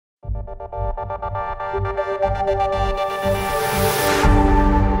Hello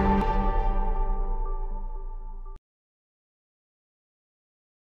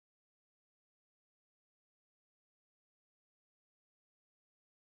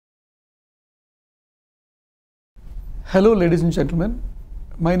ladies and gentlemen,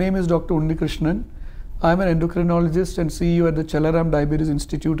 my name is Dr. Unnikrishnan. I am an endocrinologist and CEO at the Chellaram Diabetes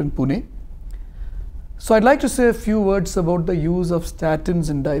Institute in Pune. So I'd like to say a few words about the use of statins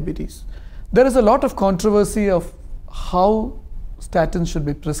in diabetes. There is a lot of controversy of how statins should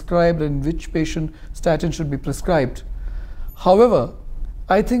be prescribed and which patient statins should be prescribed. However,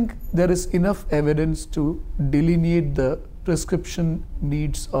 I think there is enough evidence to delineate the prescription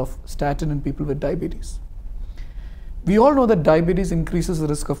needs of statin in people with diabetes. We all know that diabetes increases the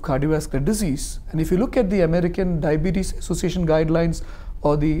risk of cardiovascular disease, and if you look at the American Diabetes Association guidelines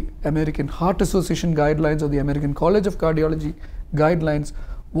or the American Heart Association guidelines or the American College of Cardiology guidelines,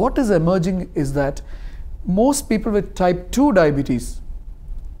 what is emerging is that most people with type 2 diabetes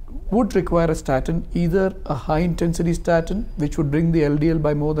would require a statin, either a high intensity statin which would bring the LDL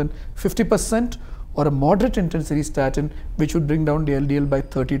by more than 50%, or a moderate intensity statin which would bring down the LDL by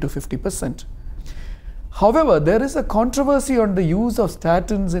 30 to 50%. However, there is a controversy on the use of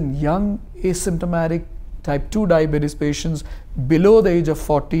statins in young asymptomatic type 2 diabetes patients below the age of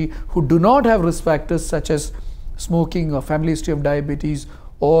 40 who do not have risk factors such as smoking or family history of diabetes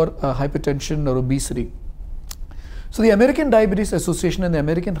or hypertension or obesity. So the American Diabetes Association and the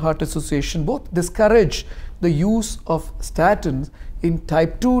American Heart Association both discourage the use of statins in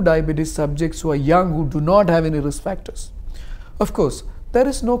type 2 diabetes subjects who are young, who do not have any risk factors. Of course, there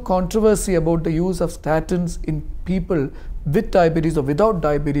is no controversy about the use of statins in people with diabetes or without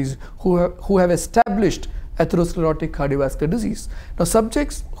diabetes who have established atherosclerotic cardiovascular disease. Now,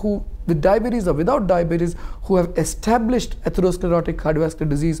 subjects who with diabetes or without diabetes who have established atherosclerotic cardiovascular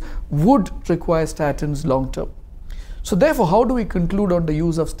disease would require statins long term. So therefore, how do we conclude on the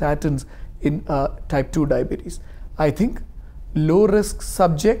use of statins in type 2 diabetes? I think low risk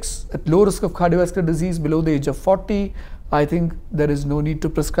subjects at low risk of cardiovascular disease below the age of 40, I think there is no need to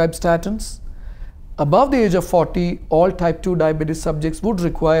prescribe statins. Above the age of 40, all type 2 diabetes subjects would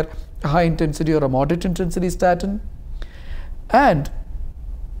require a high intensity or a moderate intensity statin. And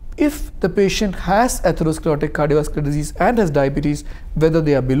if the patient has atherosclerotic cardiovascular disease and has diabetes, whether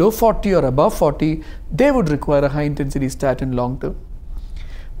they are below 40 or above 40, they would require a high intensity statin long term.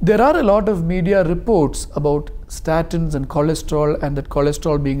 There are a lot of media reports about statins and cholesterol, and that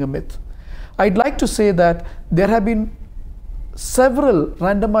cholesterol being a myth. I'd like to say that there have been several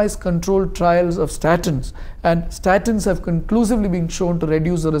randomized controlled trials of statins, and statins have conclusively been shown to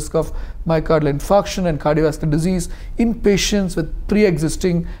reduce the risk of myocardial infarction and cardiovascular disease in patients with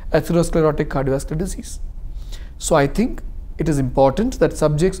pre-existing atherosclerotic cardiovascular disease. So I think it is important that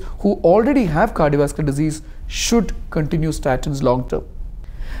subjects who already have cardiovascular disease should continue statins long term.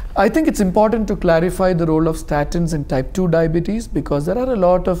 I think it's important to clarify the role of statins in type 2 diabetes, because there are a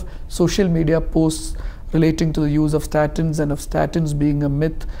lot of social media posts relating to the use of statins and of statins being a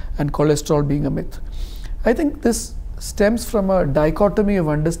myth and cholesterol being a myth. I think this stems from a dichotomy of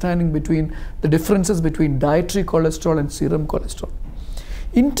understanding between the differences between dietary cholesterol and serum cholesterol.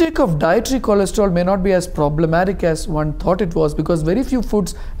 Intake of dietary cholesterol may not be as problematic as one thought it was, because very few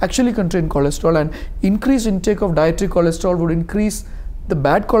foods actually contain cholesterol, and increased intake of dietary cholesterol would increase the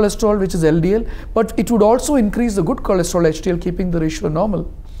bad cholesterol, which is LDL, but it would also increase the good cholesterol, HDL, keeping the ratio normal.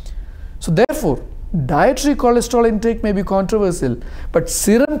 So therefore, dietary cholesterol intake may be controversial, but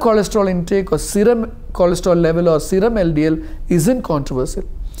serum cholesterol intake or serum cholesterol level or serum LDL isn't controversial.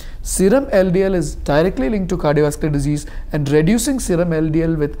 Serum LDL is directly linked to cardiovascular disease, and reducing serum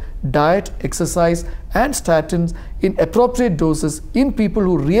LDL with diet, exercise and statins in appropriate doses in people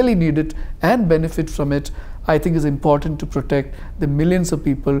who really need it and benefit from it, I think is important to protect the millions of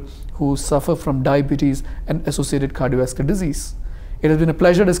people who suffer from diabetes and associated cardiovascular disease. It has been a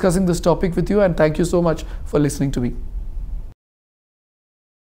pleasure discussing this topic with you, and thank you so much for listening to me.